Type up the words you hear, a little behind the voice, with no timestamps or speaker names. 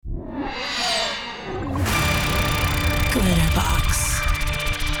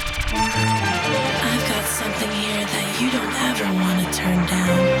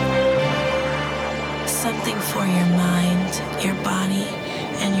for your mind, your body,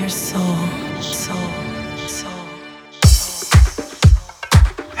 and your soul.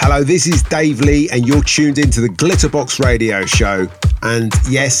 Hello, this is Dave Lee, and you're tuned into the Glitterbox Radio Show. And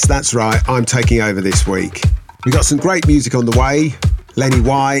yes, that's right, I'm taking over this week. We got some great music on the way. Lenny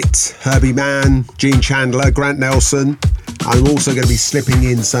White, Herbie Mann, Gene Chandler, Grant Nelson. I'm also going to be slipping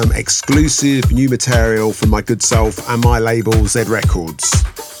in some exclusive new material from my good self and my label Z Records.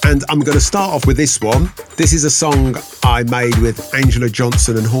 And I'm going to start off with this one. This is a song I made with Angela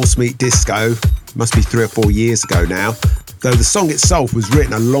Johnson and Horsemeat Disco. Must be 3 or 4 years ago now. Though the song itself was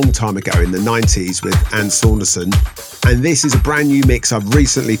written a long time ago in the 90s with Ann Saunderson. And this is a brand new mix I've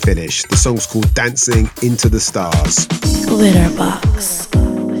recently finished. The song's called Dancing Into the Stars. Glitterbox.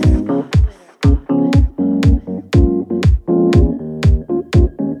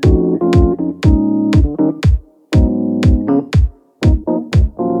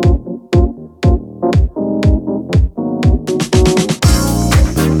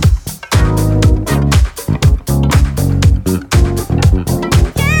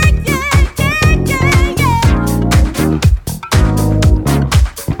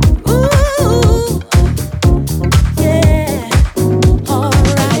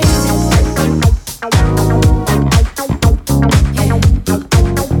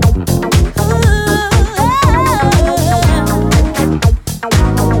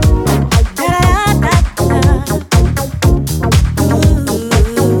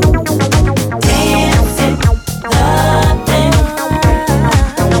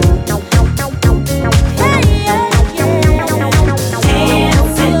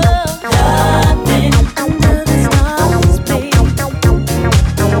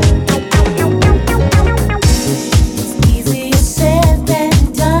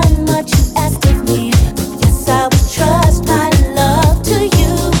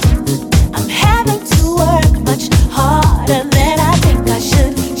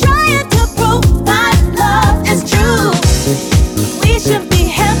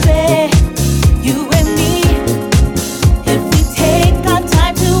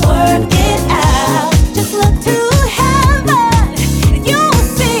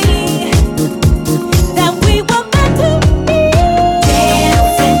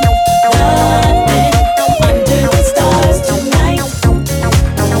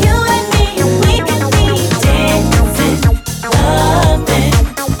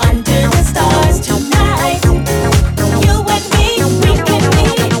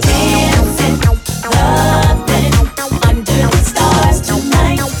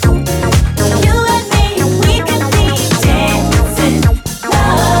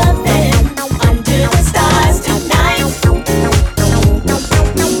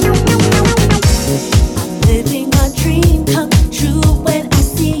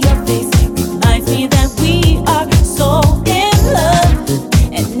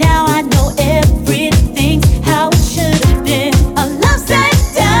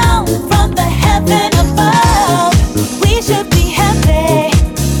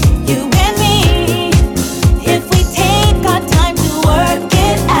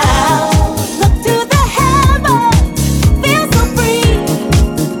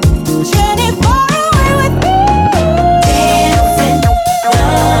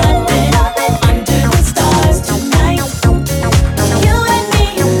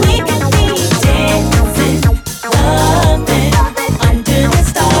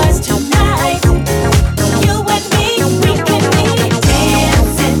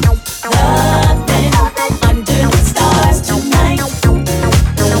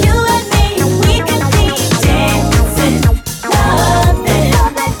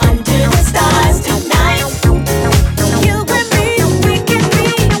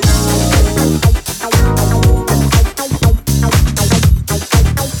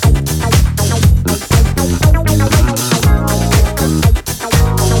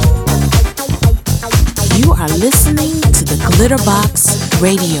 Glitterbox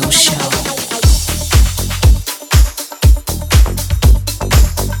Radio Show.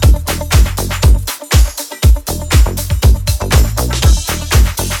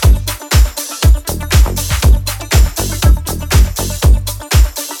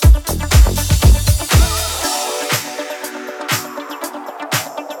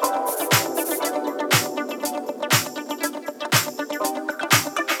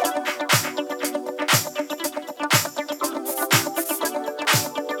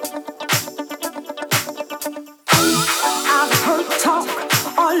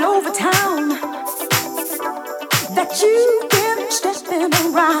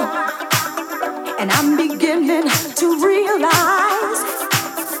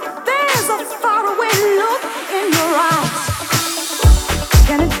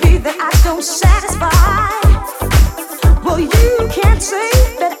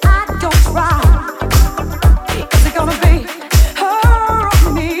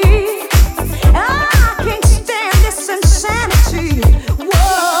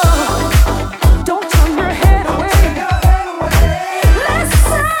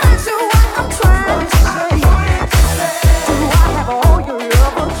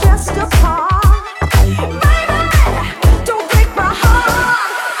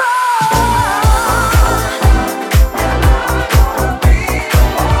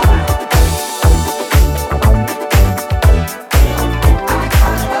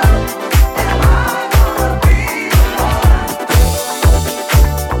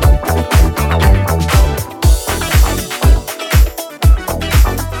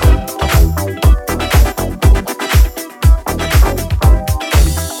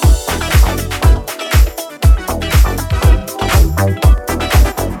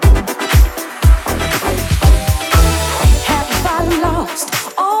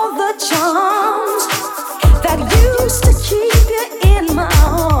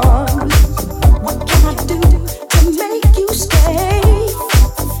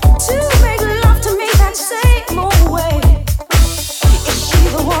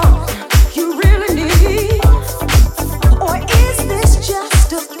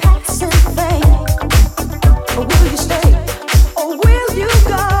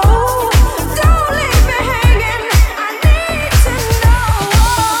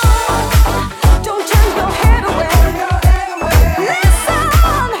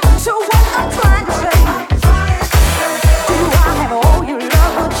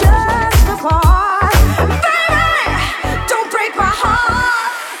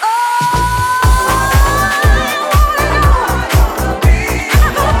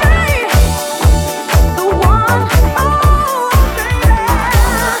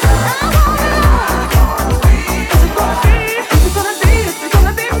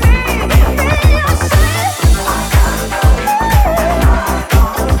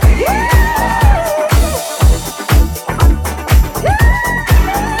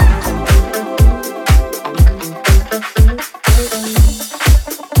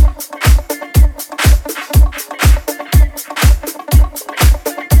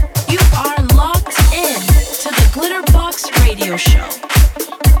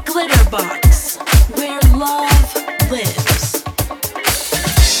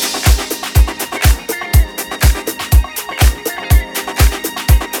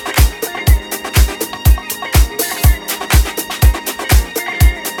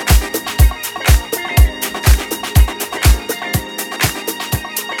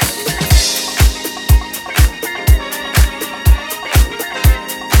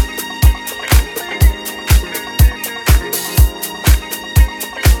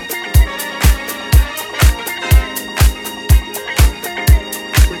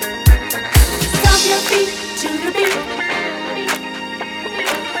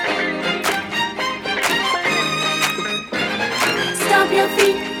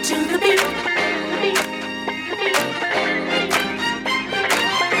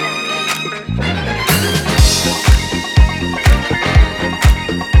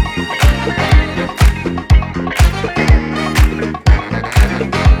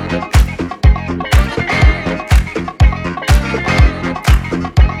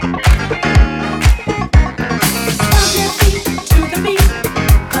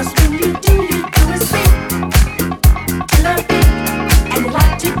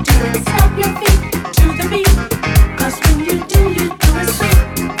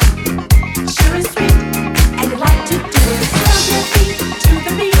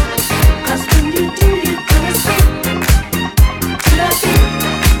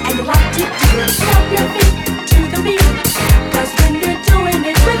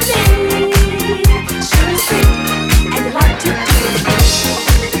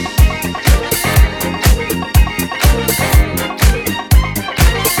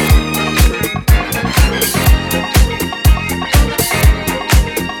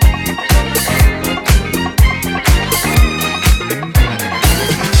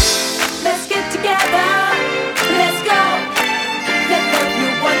 Let's go. Let love you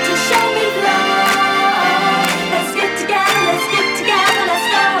want to show me love.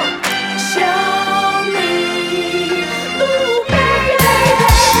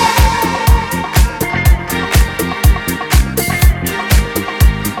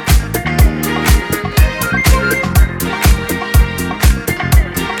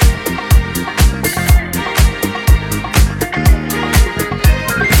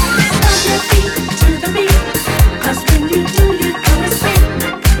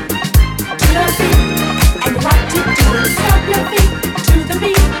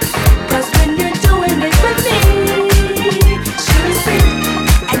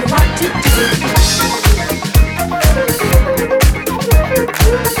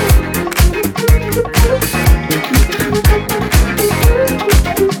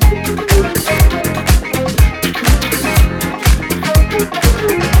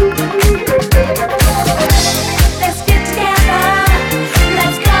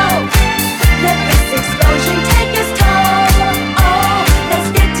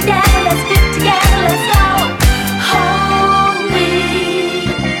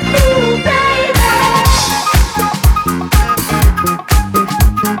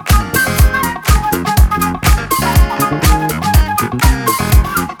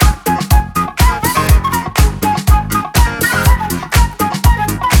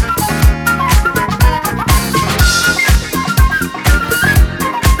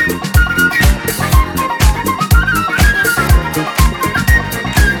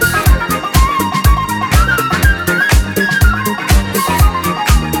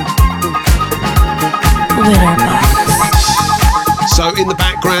 the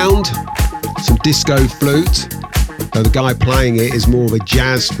background, some disco flute, though the guy playing it is more of a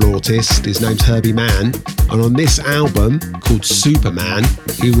jazz flautist. His name's Herbie Mann. And on this album, called Superman,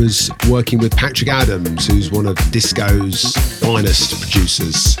 he was working with Patrick Adams, who's one of disco's finest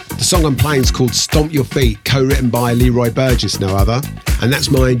producers. The song I'm playing is called Stomp Your Feet, co-written by Leroy Burgess, no other. And that's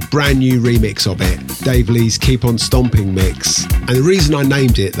my brand new remix of it, Dave Lee's Keep On Stomping mix. And the reason I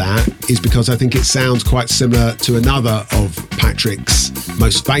named it that is because I think it sounds quite similar to another of Patrick's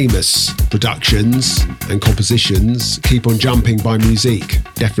most famous productions and compositions, Keep On Jumping by Musique.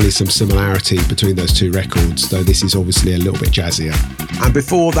 Definitely some similarity between those two records, though this is obviously a little bit jazzier. And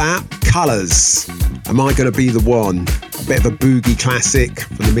before that, Colours, Am I Gonna Be The One? A bit of a boogie classic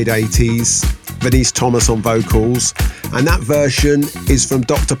from the mid-80s. Venice Thomas on vocals, and that version is from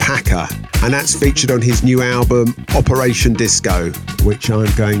Dr. Packer, and that's featured on his new album Operation Disco, which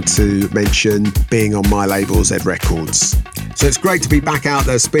I'm going to mention being on my label Zed Records. So it's great to be back out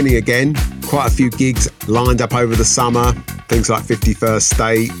there spinning again. Quite a few gigs lined up over the summer, things like 51st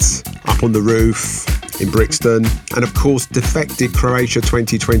State, Up on the Roof in Brixton, and of course Defected Croatia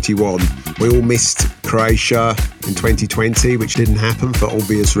 2021. We all missed Croatia in 2020, which didn't happen for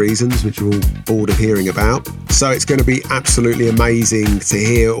obvious reasons, which we're all bored of hearing about. So it's going to be absolutely amazing to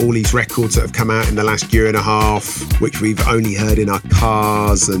hear all these records that have come out in the last year and a half, which we've only heard in our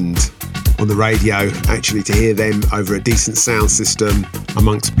cars and on the radio, actually to hear them over a decent sound system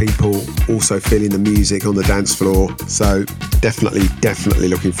amongst people also feeling the music on the dance floor. So definitely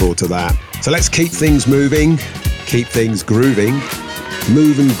looking forward to that. So let's keep things moving, keep things grooving.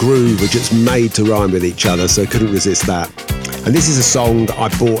 Move and groove are just made to rhyme with each other, so couldn't resist that. And this is a song I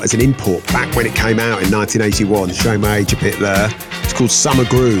bought as an import back when it came out in 1981, showing my age a bit there. It's called Summer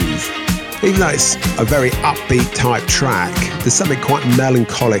Groove. Even though it's a very upbeat type track, there's something quite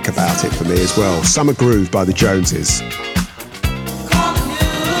melancholic about it for me as well. Summer Groove by the Joneses.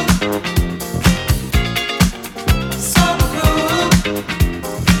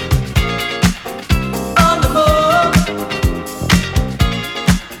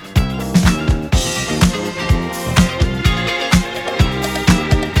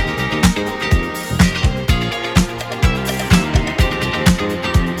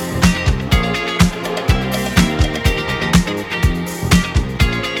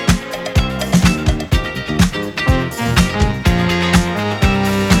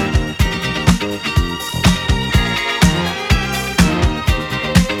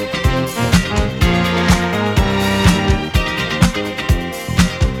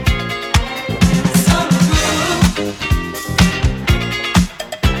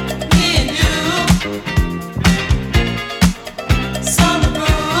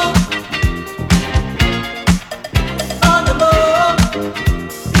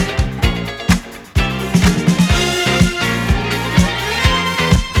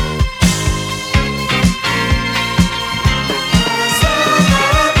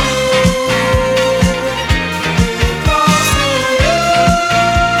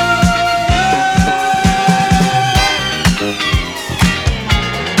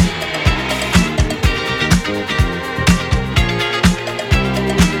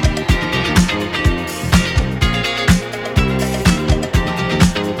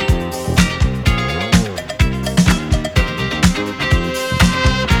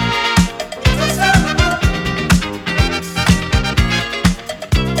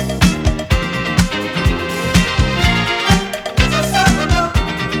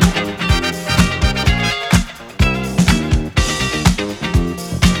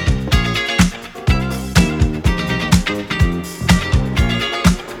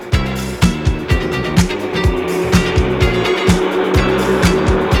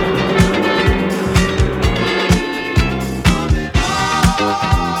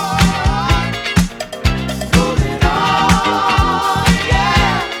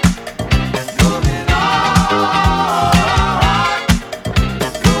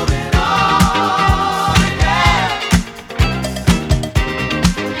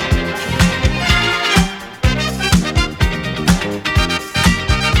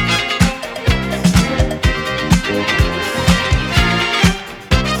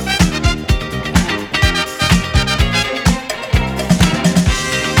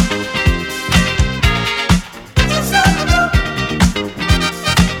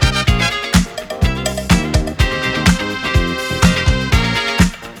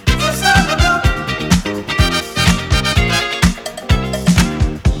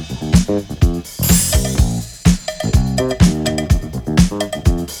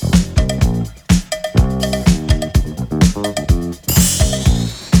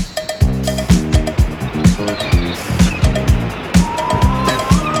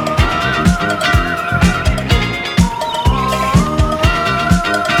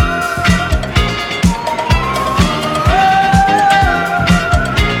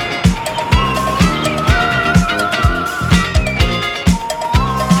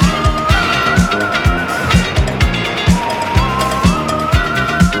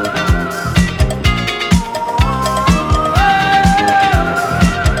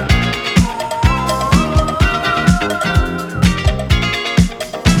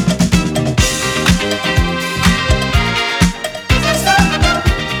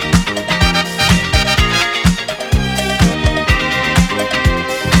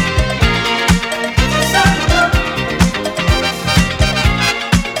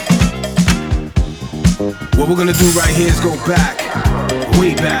 What we're gonna do right here is go back,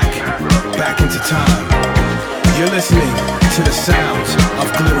 way back into time. You're listening to the sounds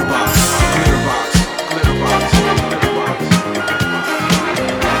of Glitterbox, Glitterbox, Glitterbox, Glitterbox.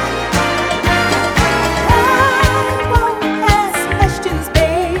 I won't ask questions,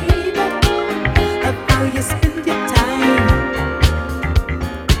 babe, of how you spend your time.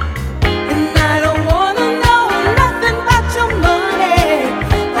 And I don't wanna know nothing about your money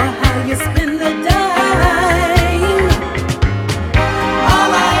or how you spend the dime.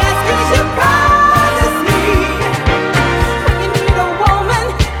 All I ask is you promise me when you need a woman,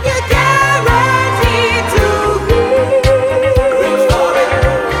 you guarantee to reach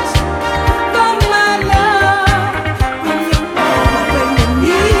for my love when you want, when you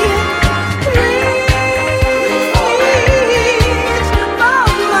need it. Reach for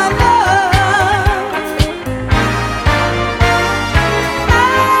my love. I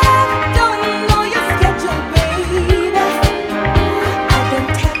don't know your schedule, baby. I can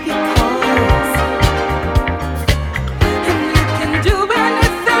tap your calls, and you can do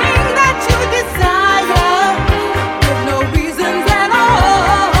anything that you desire with no reasons at all.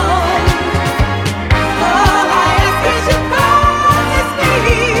 All I ask is you promise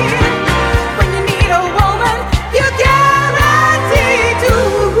me when you need a woman, you guarantee to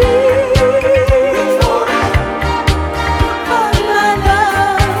reach for my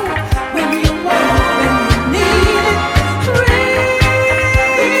love when you want,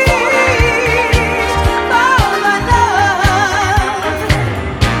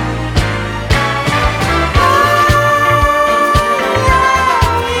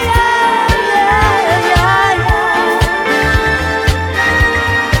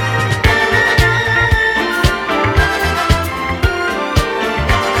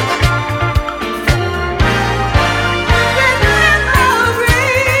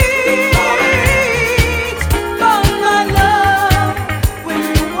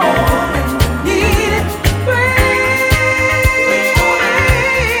 when you need it. Reach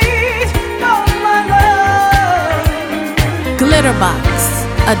for my love. Glitterbox,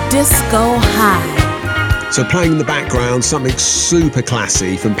 a disco high. So playing in the background, something super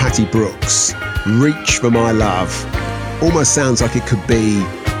classy from Patty Brooks, Reach for My Love. Almost sounds like it could be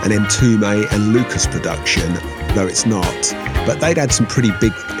an Mtume and Lucas production, though it's not. But they'd had some pretty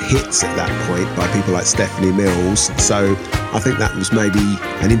big hits at that point by people like Stephanie Mills, so I think that was maybe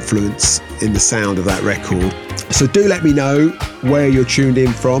an influence in the sound of that record. So do let me know where you're tuned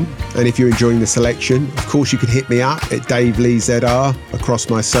in from and if you're enjoying the selection. Of course, you can hit me up at Dave Lee ZR across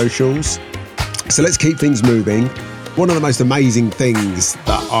my socials. So let's keep things moving. One of the most amazing things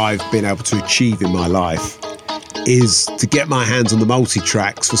that I've been able to achieve in my life is to get my hands on the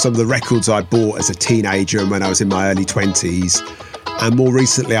multi-tracks for some of the records I bought as a teenager and when I was in my early 20s. And more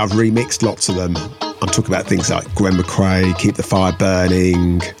recently, I've remixed lots of them. I'm talking about things like Gwen McRae, Keep the Fire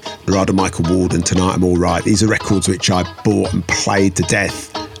Burning, Narada Michael Walden, Tonight I'm All Right. These are records which I bought and played to death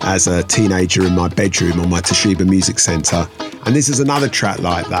as a teenager in my bedroom on my Toshiba Music Centre. And this is another track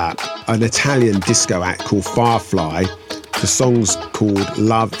like that, an Italian disco act called Firefly. The song's called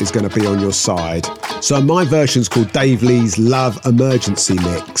Love Is Gonna Be On Your Side. So my version's called Dave Lee's Love Emergency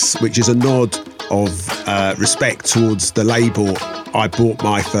Mix, which is a nod of respect towards the label I bought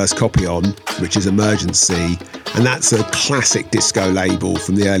my first copy on, which is Emergency. And that's a classic disco label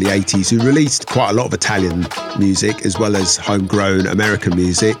from the early 80s who released quite a lot of Italian music as well as homegrown American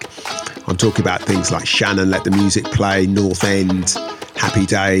music. I'm talking about things like Shannon, Let the Music Play, North End, Happy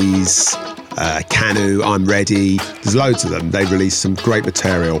Days, Canu, I'm Ready. There's loads of them. They released some great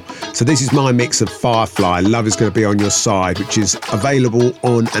material. So this is my mix of Firefly, Love Is Gonna Be On Your Side, which is available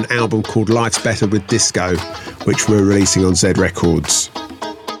on an album called Life's Better With Disco, which we're releasing on Z Records.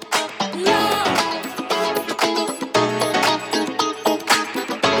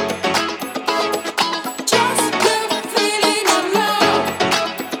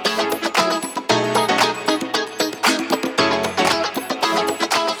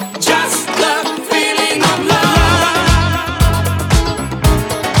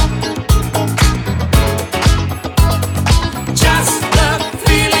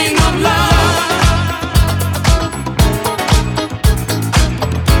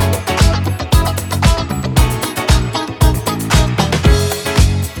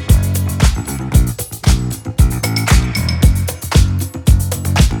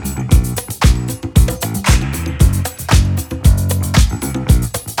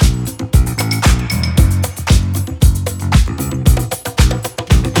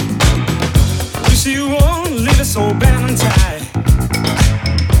 so bad and tight.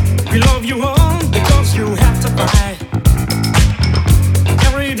 We love you all because you have to fight.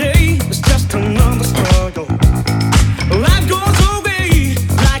 Every day is just another struggle.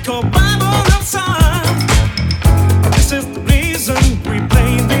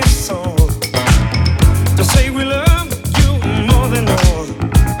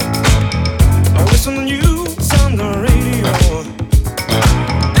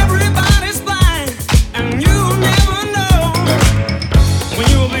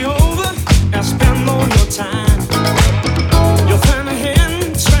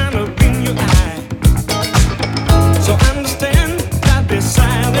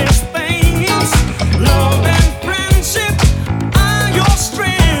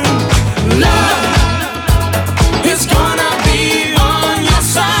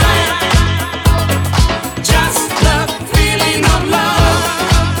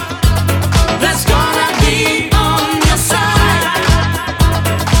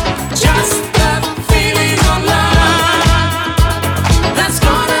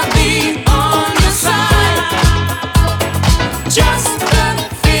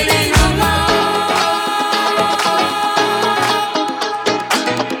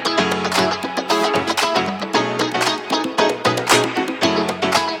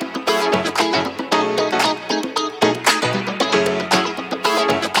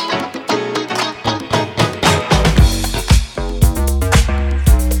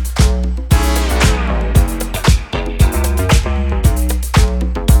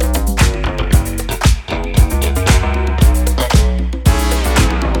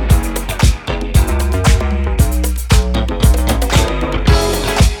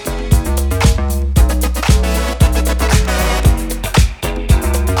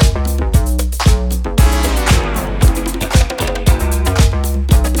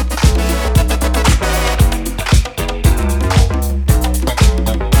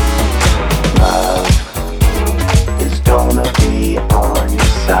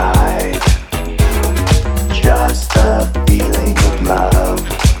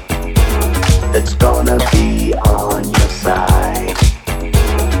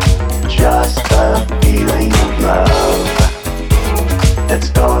 that's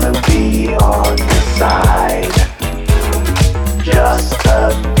gonna be on your side. Just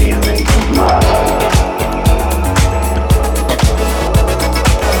the feeling of love.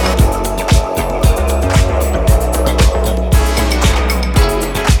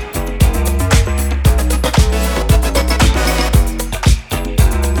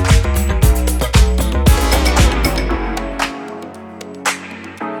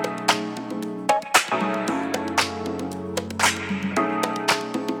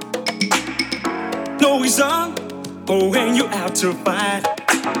 Or when you're out to fight,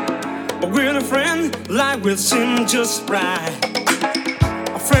 or with a friend, life will seem just right.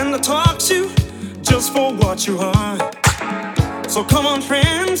 A friend that talks you just for what you are. So come on,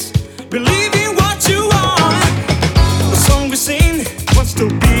 friends, believe in what you are. The song we sing wants to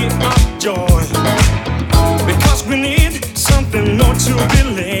be our joy, because we need something more to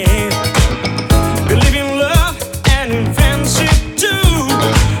believe. Believe in love and in friendship too.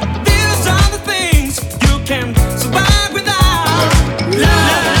 These are the things you can survive without.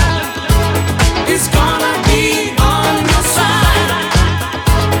 Love is gonna be on your side.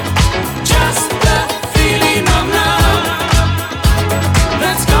 Just the feeling of love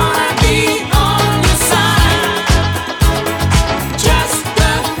that's gonna be on your side. Just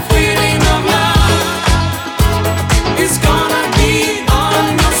the feeling of love is gonna be on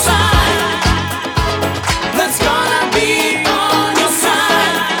your side. That's gonna be on your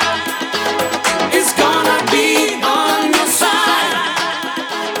side. It's gonna be on your side.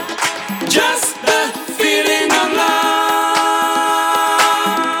 Just the feeling of love.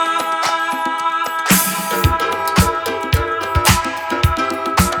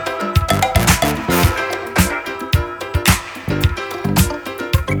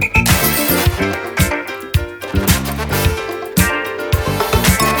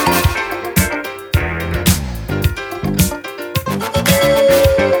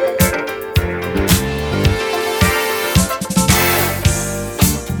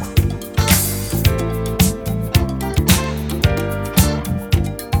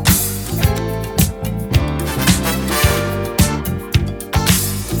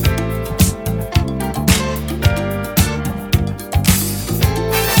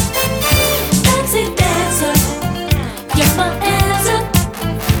 Fancy dancer, you're my answer.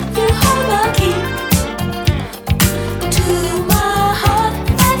 You hold my key to my heart.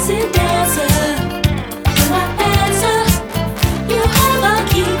 Fancy dancer, you're my answer. You hold my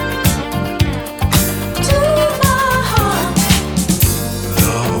key to my heart.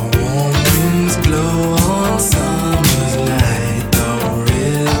 The warm winds blow on summer's night. The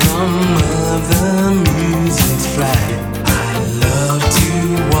rhythm of the music's right. I love to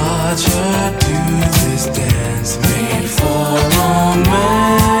watch her do this dance made for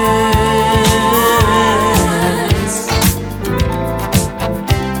romance.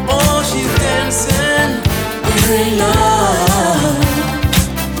 Oh, she's dancing in love.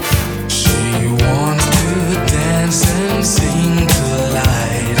 She wants to dance and sing to the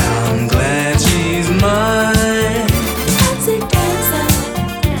light. I'm glad she's mine. Fancy dancer,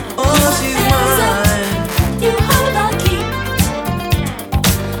 Oh, she's mine. you hold my key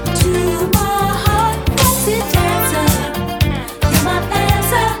to my heart. Fancy dancer, you're my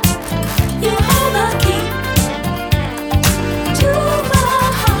answer. You hold my key to my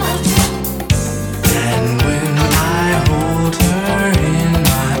heart. And when I hold her in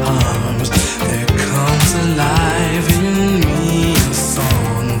my arms, there comes alive in me a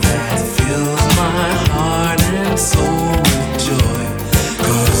song that fills my heart and soul with joy.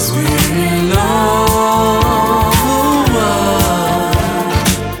 'Cause we're in love.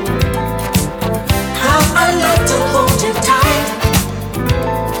 How I love to hold you tight.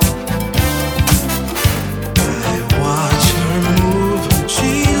 I watch her move,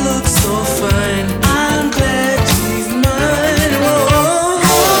 she looks so fine. I'm glad she's mine. Whoa.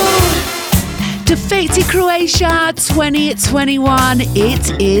 Defeated Croatia 2021, it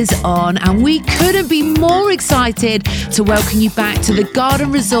is on, and we couldn't be more excited to welcome you back to the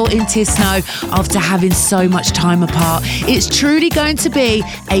Garden Resort in Tisno after having so much time apart. It's truly going to be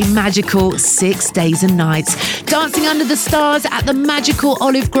a magical 6 days and nights. Dancing under the stars at the magical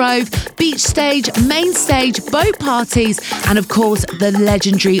Olive Grove, beach stage, main stage, boat parties, and of course the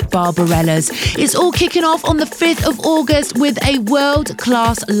legendary Barbarellas. It's all kicking off on the 5th of August with a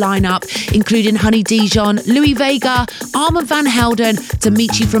world-class lineup, including Honey Dijon, Louis Vega, Armand van Helden,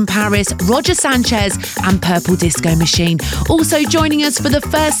 Dimitri from Paris, Roger Sanchez and Purple Disco Machine. Also joining us for the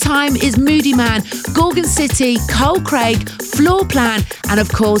first time is Moody Man, Gorgon City, Cole Craig, Floor Plan and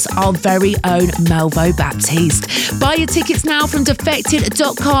of course our very own Melvo Baptiste. Buy your tickets now from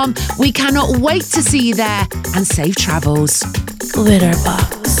defected.com. We cannot wait to see you there and safe travels.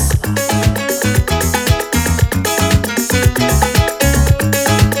 Glitterbox.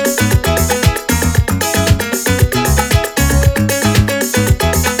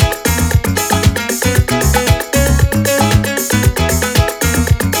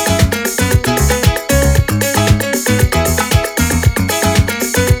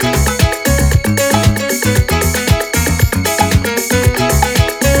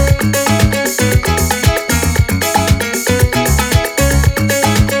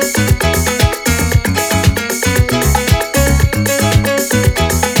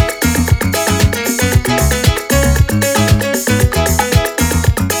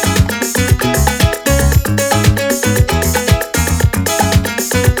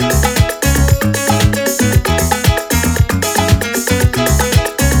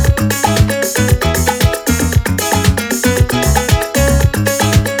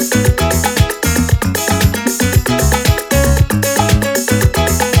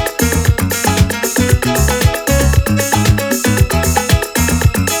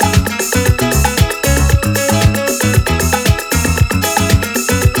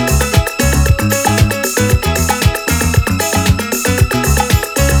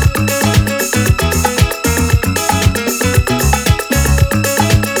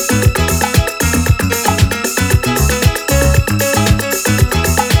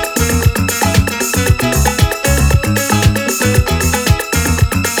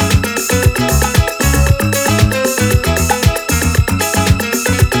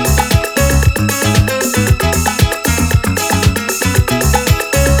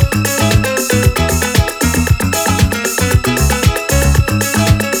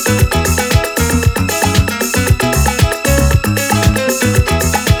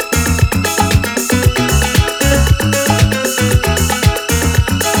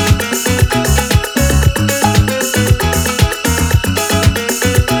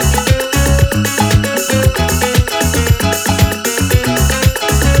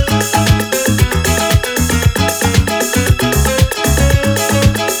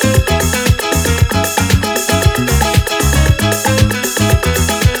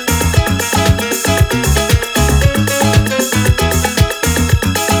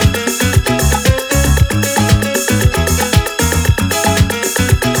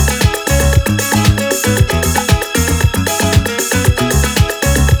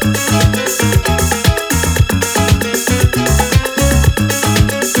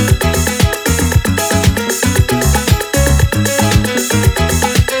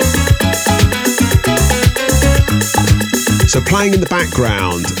 Playing in the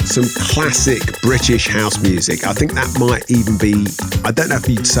background, some classic British house music. I think that might even be, I don't know if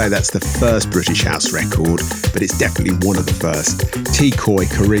you'd say that's the first British house record, but it's definitely one of the first. T-Coy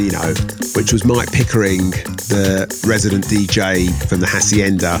Carino, which was Mike Pickering, the resident DJ from the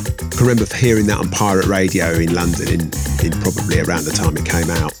Hacienda. I remember hearing that on pirate radio in London in probably around the time it came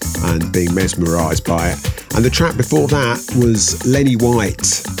out and being mesmerised by it. And the track before that was Lenny White,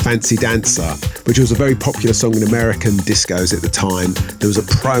 Fancy Dancer, which was a very popular song in American discos at the time. There was a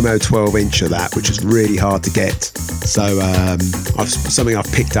promo 12-inch of that, which was really hard to get. So something I've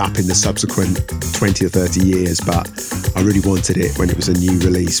picked up in the subsequent 20 or 30 years, but I really wanted it when it was a new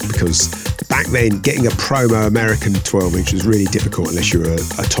release because back then getting a promo American 12-inch was really difficult unless you were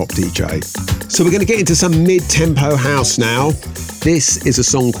a top DJ. So we're going to get into some mid-tempo house now. This is a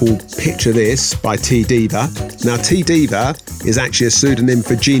song called Picture This by T Diva. Now T Diva is actually a pseudonym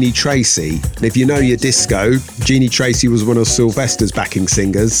for Jeannie Tracy. And if you know your disco, Jeannie Tracy was one of Sylvester's backing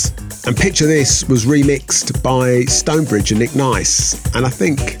singers. And Picture This was remixed by Stonebridge and Nick Nice. And I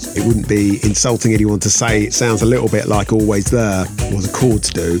think it wouldn't be insulting anyone to say it sounds a little bit like Always There, or the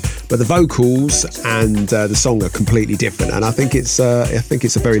chords do. But the vocals and the song are completely different. And I think it's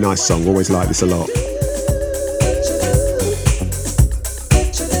a very nice song. Always like this a lot.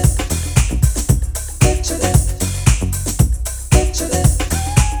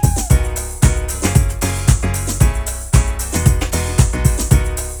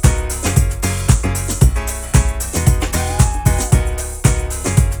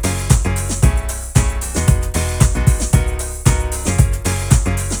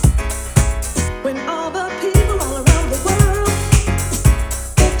 When all the people all around the world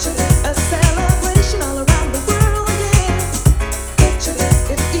picture this a celebration.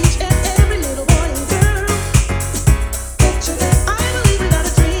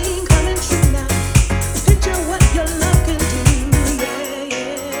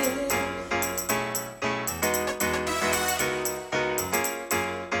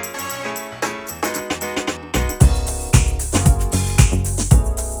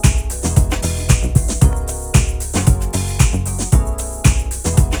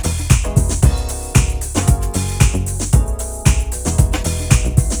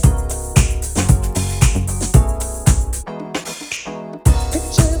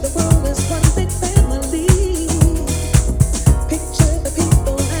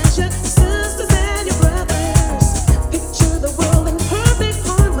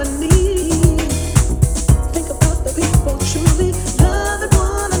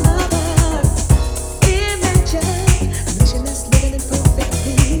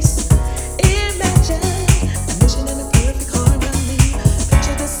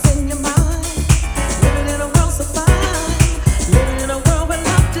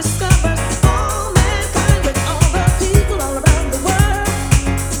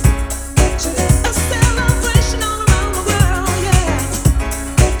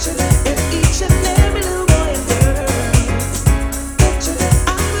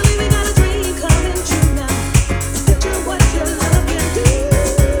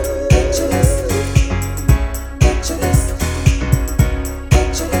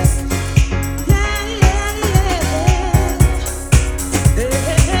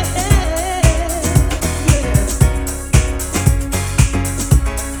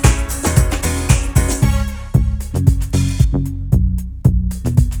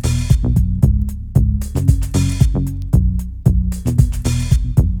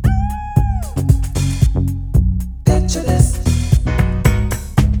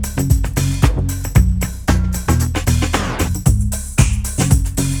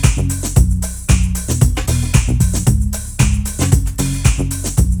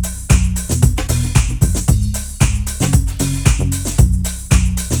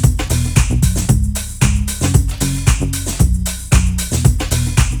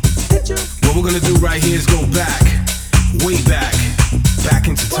 gonna do right here is go back, way back, back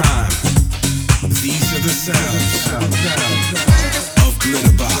into time. These are the sounds of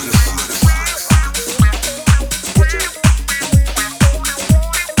Glitterbox.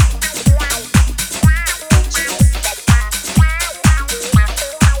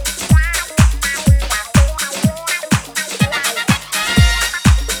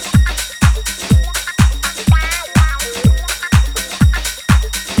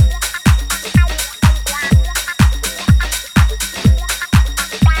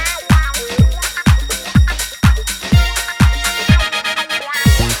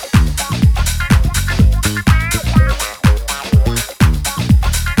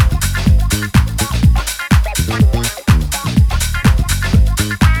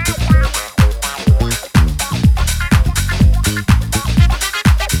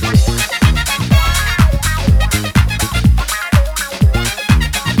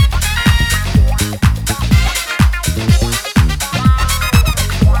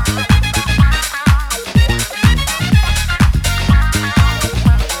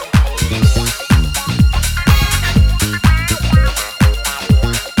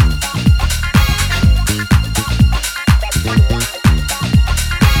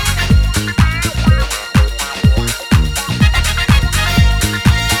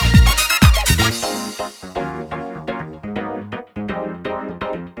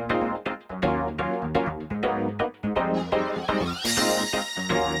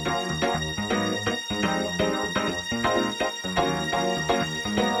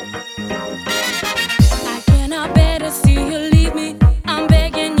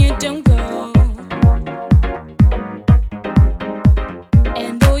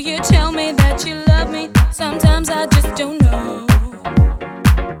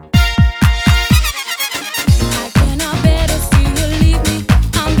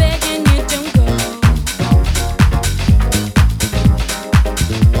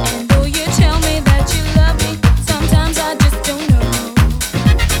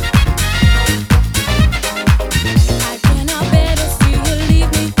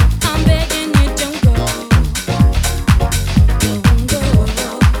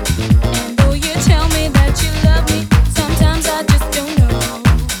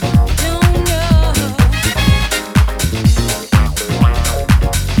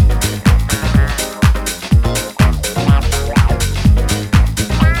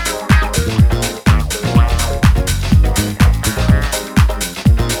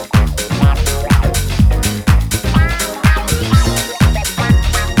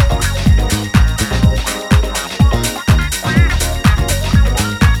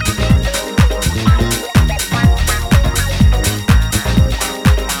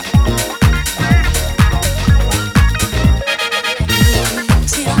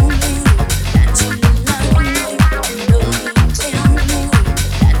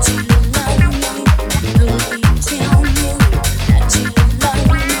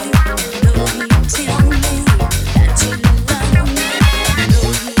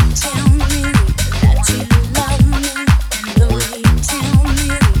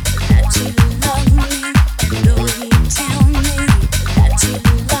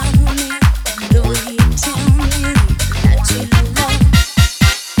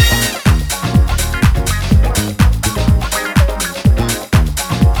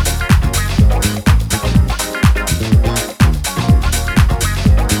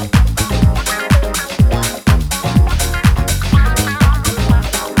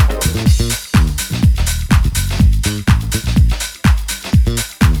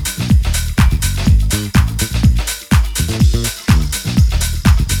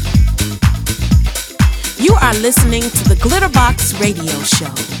 Listening to the Glitterbox Radio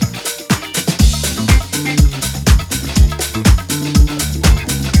Show.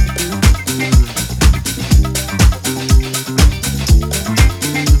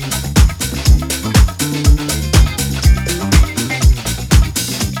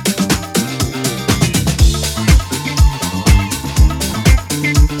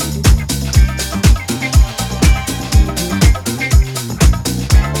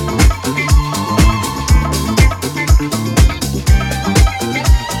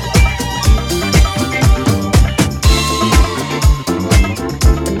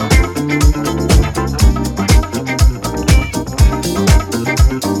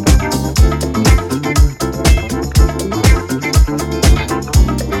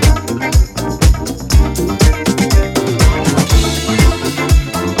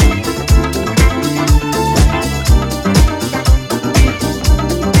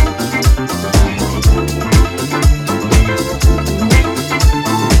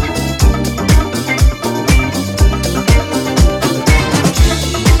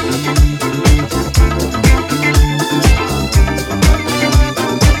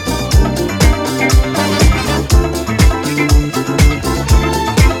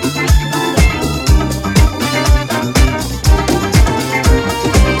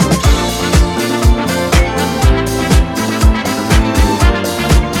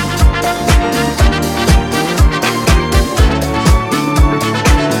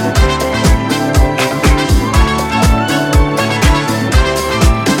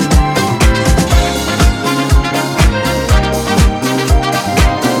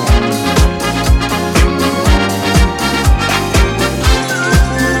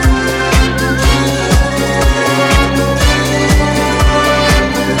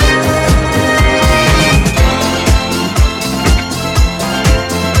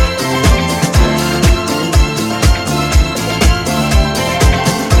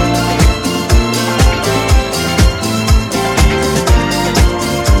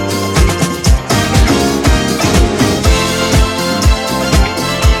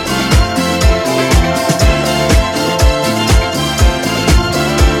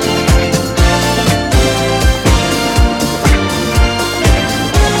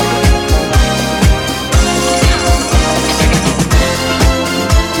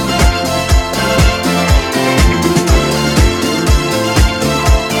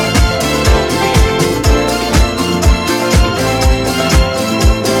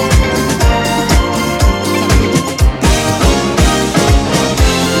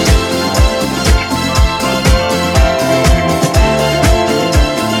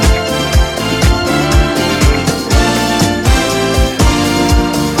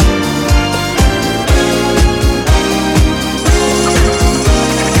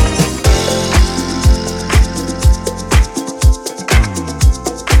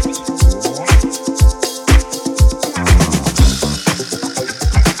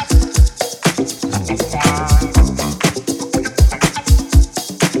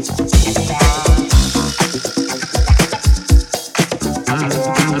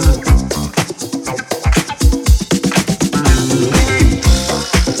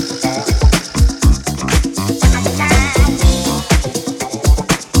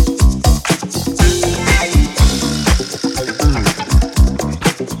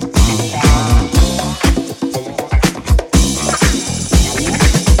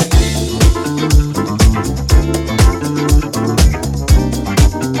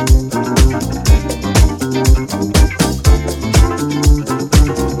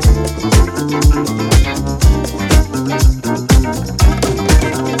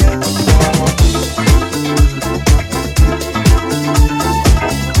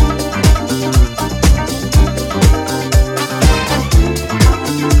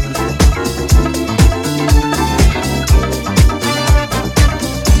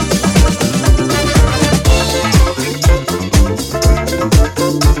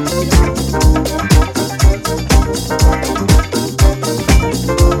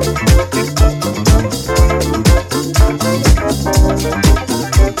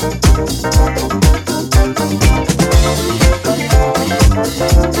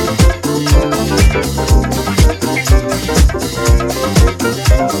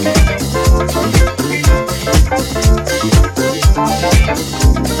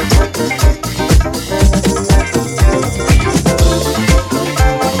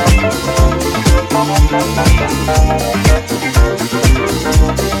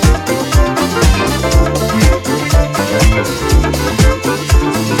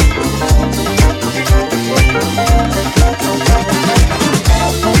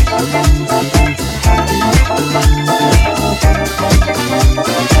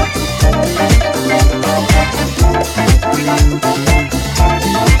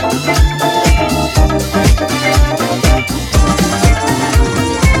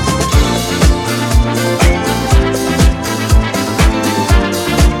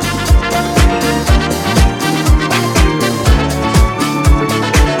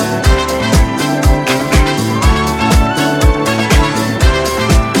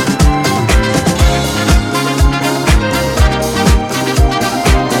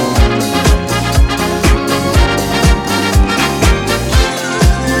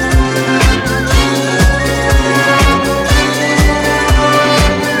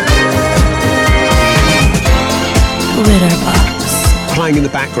 Glitterbox. Playing in the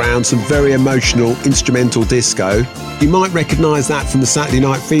background, some very emotional instrumental disco. You might recognise that from the Saturday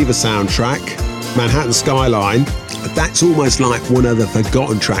Night Fever soundtrack, Manhattan Skyline. That's almost like one of the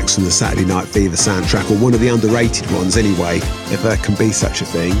forgotten tracks from the Saturday Night Fever soundtrack, or one of the underrated ones anyway, if there can be such a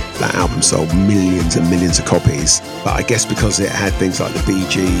thing. That album sold millions and millions of copies, but I guess because it had things like the Bee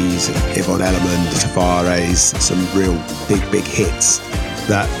Gees, and Yvonne Elliman, the Tavares, some real big hits,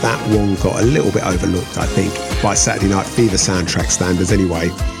 that one got a little bit overlooked, I think, by Saturday Night Fever soundtrack standards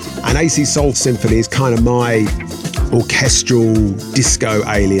anyway. And AC Soul Symphony is kind of my orchestral disco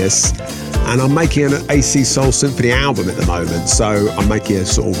alias. And I'm making an AC Soul Symphony album at the moment, so I'm making a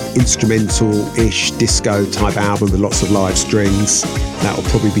sort of instrumental-ish disco type album with lots of live strings. That will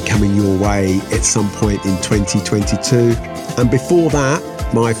probably be coming your way at some point in 2022. And before that,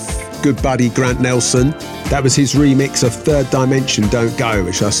 my good buddy Grant Nelson, that was his remix of Third Dimension Don't Go,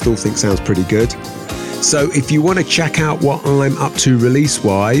 which I still think sounds pretty good. So if you want to check out what I'm up to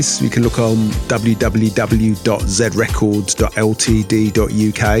release-wise, you can look on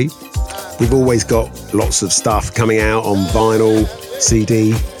www.zrecords.ltd.uk. We've always got lots of stuff coming out on vinyl,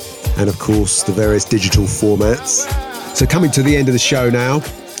 CD, and of course the various digital formats. So coming to the end of the show now,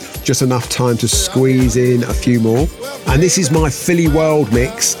 just enough time to squeeze in a few more. And this is my Philly World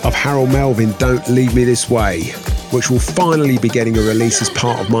mix of Harold Melvin, Don't Leave Me This Way, which will finally be getting a release as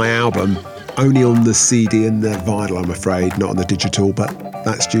part of my album, only on the CD and the vinyl, I'm afraid, not on the digital, but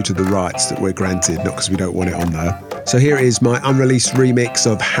that's due to the rights that we're granted, not because we don't want it on there. So here is my unreleased remix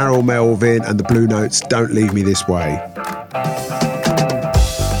of Harold Melvin and the Blue Notes, Don't Leave Me This Way.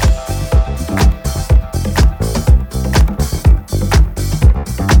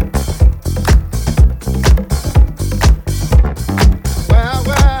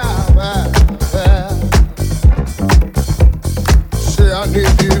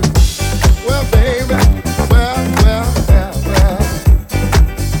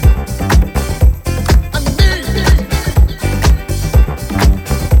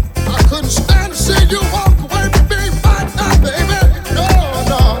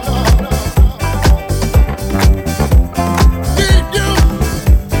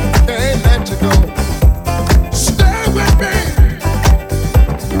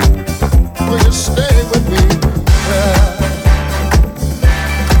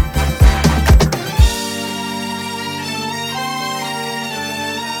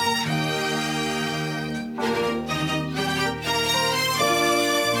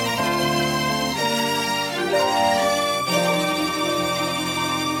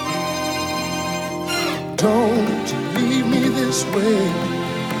 Don't leave me this way.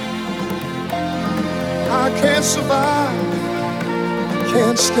 I can't survive,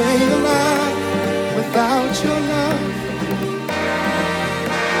 can't stay alive without your love.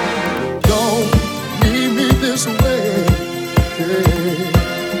 Don't leave me this way.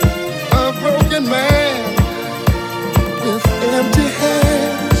 A broken man with empty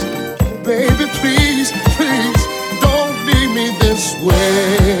hands. Baby, please, please, don't leave me this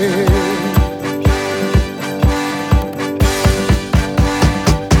way.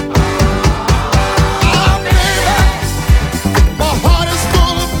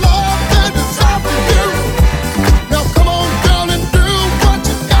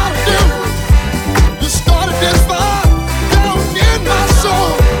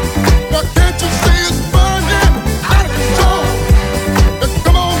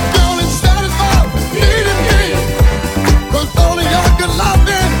 Love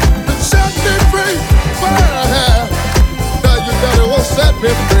me.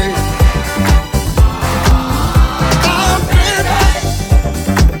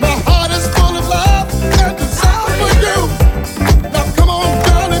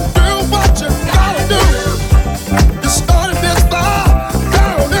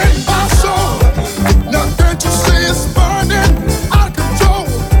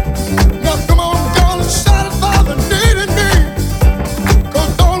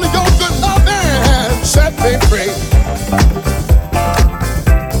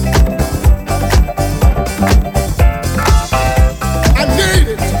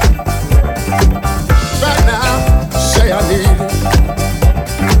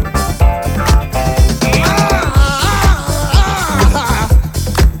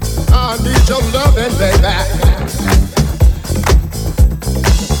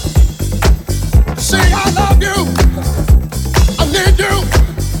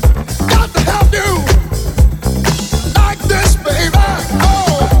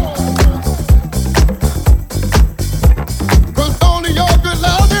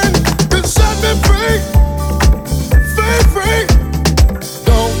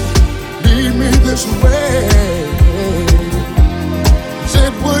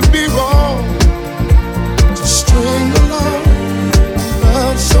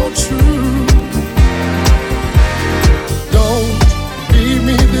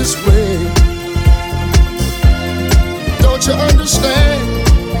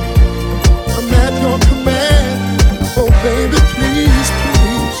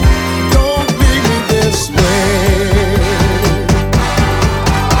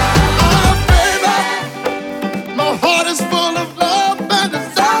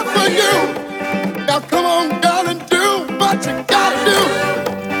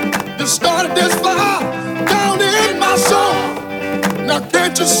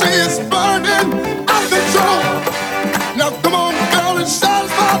 you see it's burning out of control? Now come on, girl, and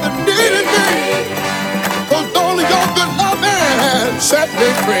satisfy the need in me. 'Cause only your good loving set me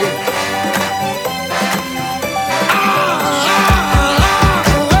free.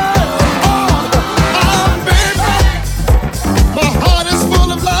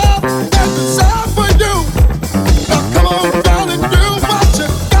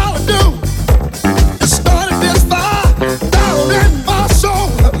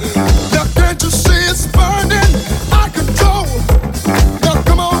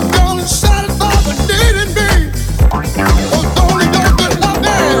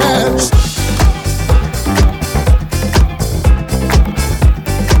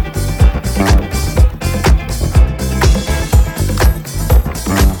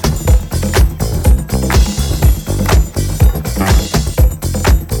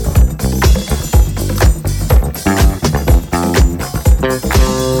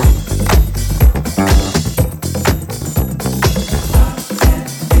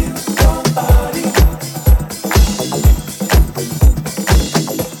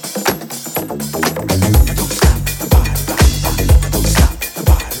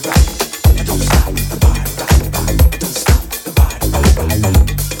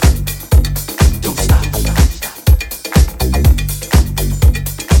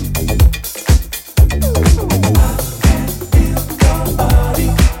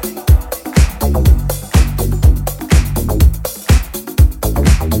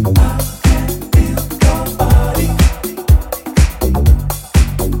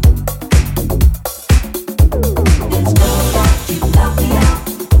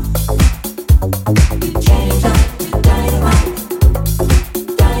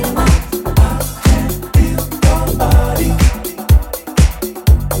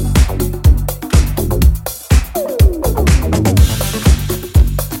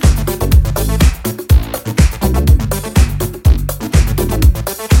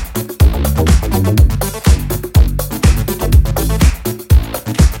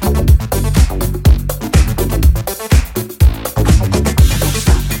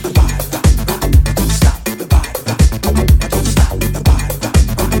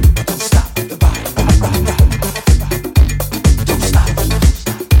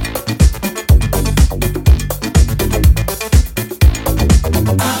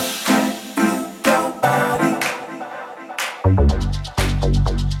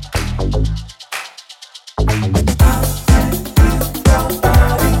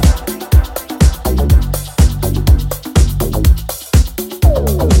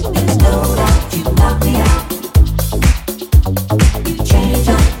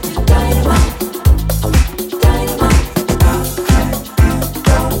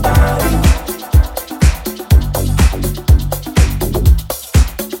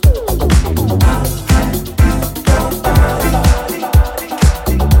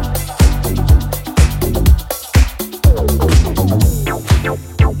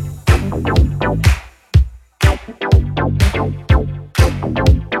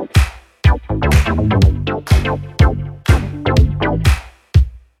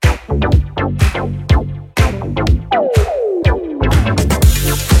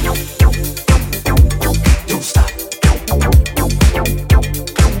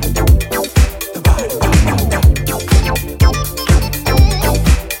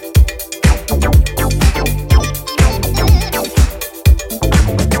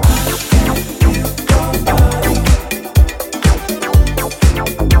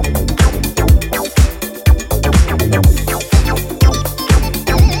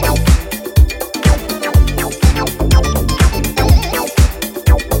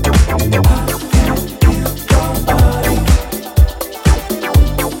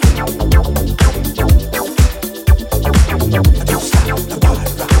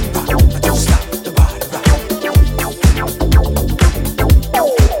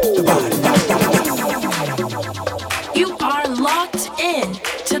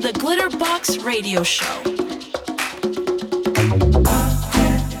 Radio Show.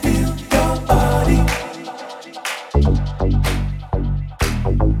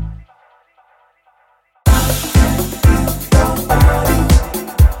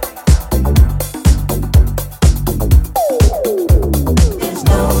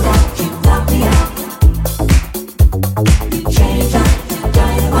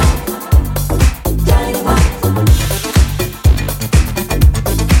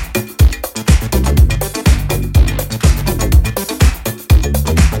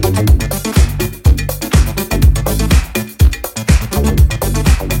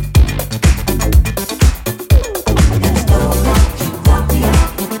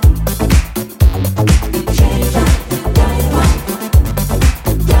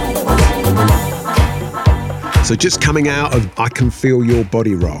 So just coming out of I Can Feel Your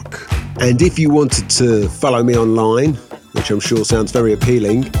Body Rock. And if you wanted to follow me online, which I'm sure sounds very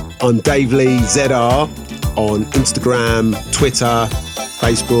appealing, I'm Dave Lee ZR on Instagram, Twitter,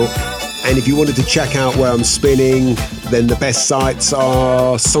 Facebook. And if you wanted to check out where I'm spinning, then the best sites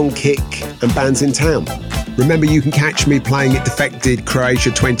are Songkick and Bands in Town. Remember, you can catch me playing at Defected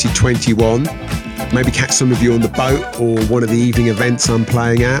Croatia 2021. Maybe catch some of you on the boat or one of the evening events I'm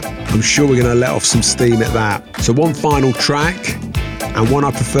playing at. I'm sure we're going to let off some steam at that. So one final track, and one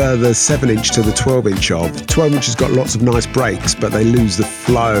I prefer the 7-inch to the 12-inch of. The 12-inch has got lots of nice breaks, but they lose the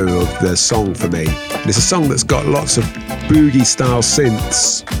flow of the song for me. And it's a song that's got lots of boogie-style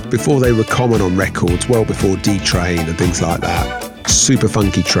synths before they were common on records, well before D-Train and things like that. Super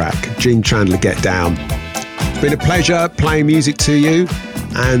funky track. Gene Chandler, Get Down. It's been a pleasure playing music to you,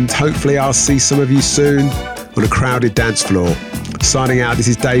 and hopefully I'll see some of you soon on a crowded dance floor. Signing out, this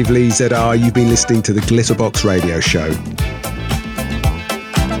is Dave Lee ZR. You've been listening to the Glitterbox Radio Show.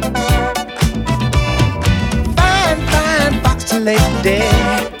 Lady,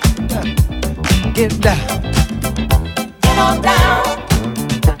 get down, get on down.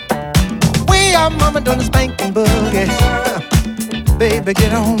 We are mama doing the spanking boogie, baby,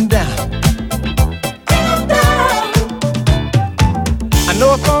 get on down, get on down. I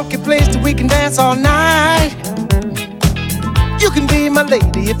know a funky place that we can dance all night. You can be my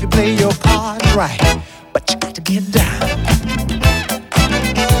lady if you play your part right, but you got to get down,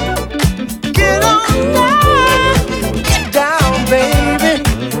 get on down. Baby,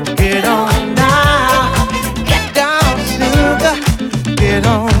 get on down, get down, sugar, get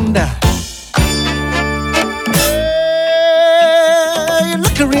on down. You're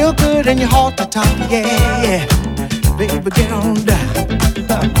looking real good and you're hot to top, yeah, yeah. Baby, get on down,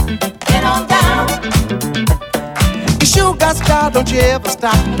 get on down. You sure got style, don't you ever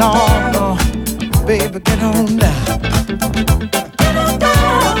stop, no, no. Baby, get on down, get on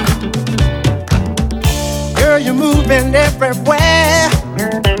down. Girl, you're moving everywhere.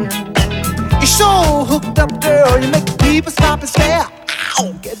 You're so hooked up, girl. You make people stop and stare.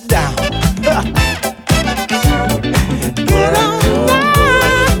 Ow, get down. Get on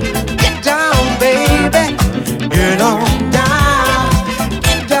down. Get down, baby. Get on down.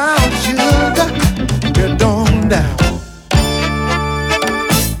 Get down, sugar. Get on down.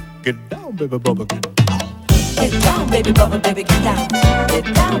 Get down, baby bubba. Get down, baby bubba, baby, get down. Get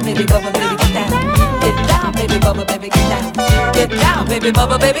down, baby bubba, baby, get down. Get down, baby bubba, baby, get down. Get down, baby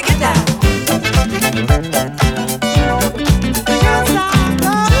bubba, baby, get down.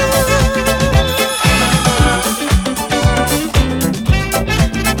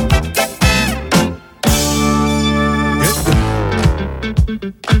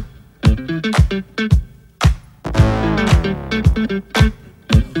 Yes,